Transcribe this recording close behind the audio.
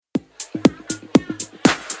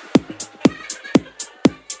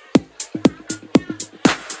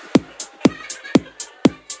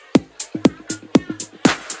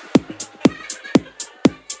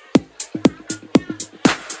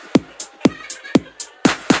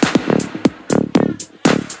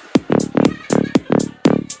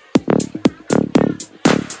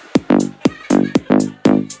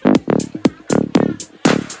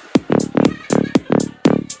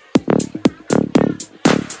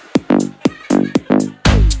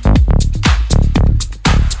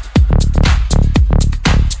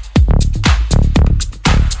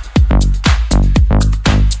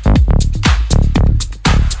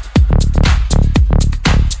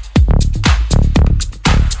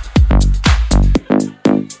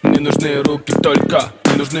нужны руки только,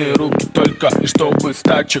 мне нужны руки только. И чтобы с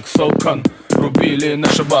тачек с окон рубили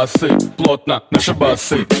наши басы, плотно наши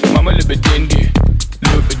басы. Мама любит деньги,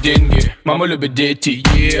 мама любит дети,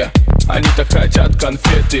 Они так хотят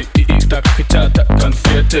конфеты, и их так хотят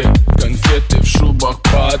конфеты. Конфеты в шубах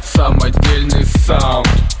под самодельный саунд.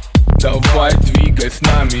 Давай двигай с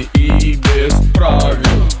нами и без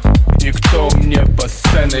правил. И кто мне по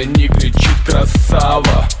сцене не кричит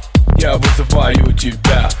красава, я вызываю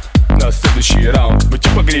тебя на следующий раунд. Мы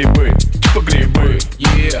типа грибы,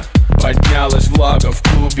 Поднялась влага в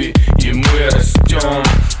клубе, и мы растем,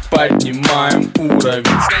 поднимаем уровень.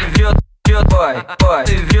 Идет бой,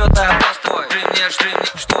 ты вьет обостой,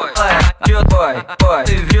 что? Идет бой,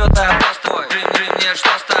 ты вьет обостой, что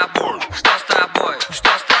с тобой, что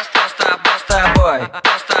с тобой,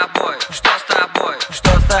 что с тобой,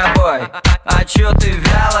 что с тобой, а чё ты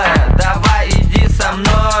вялая, давай иди со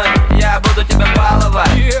мной, я буду тебя баловать.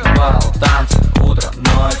 Бал, танцы, утро,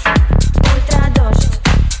 ночь, Ультрадождь,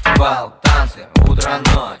 бал, танцы, утро,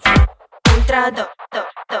 ночь, ультрадождь.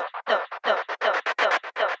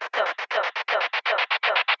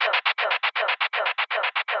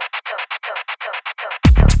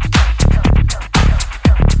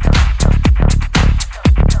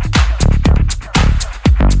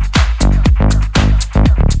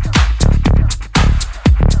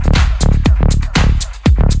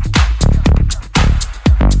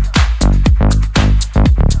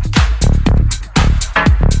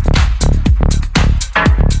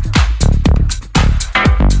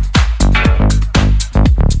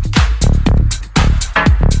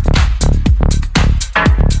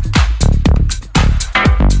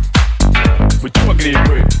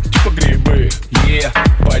 Грибы,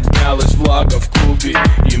 Поднялась влага в клубе,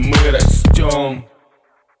 и мы растем.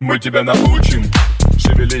 Мы тебя научим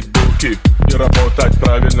шевелить булки и работать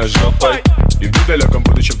правильно жопой. И в недалеком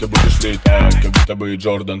будущем ты будешь летать, как будто бы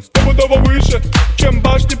Джордан стопудово выше, чем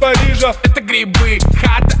башни Парижа. Это грибы,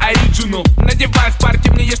 хата оригинал. Надевай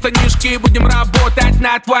спортивные штанишки, будем работать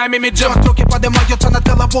над твоим имиджем. Руки поднимаются над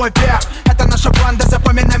головой вверх. Это наша банда,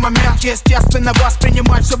 запоминай момент. Естественно,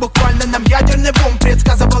 воспринимай все буквально. Нам ядерный бум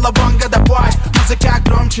предсказывала Ванга. Давай, музыка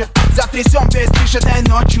громче, затрясем весь движ этой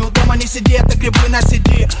ночью. Дома не сиди, это грибы на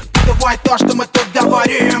CD. Давай то, что мы тут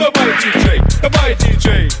говорим. Давай, диджей, давай,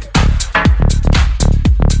 диджей.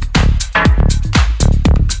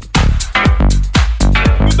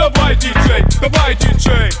 Ну давай, диджей, давай,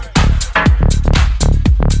 диджей.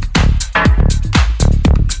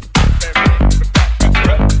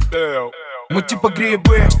 Мы типа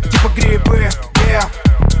грибы,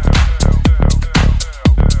 yeah.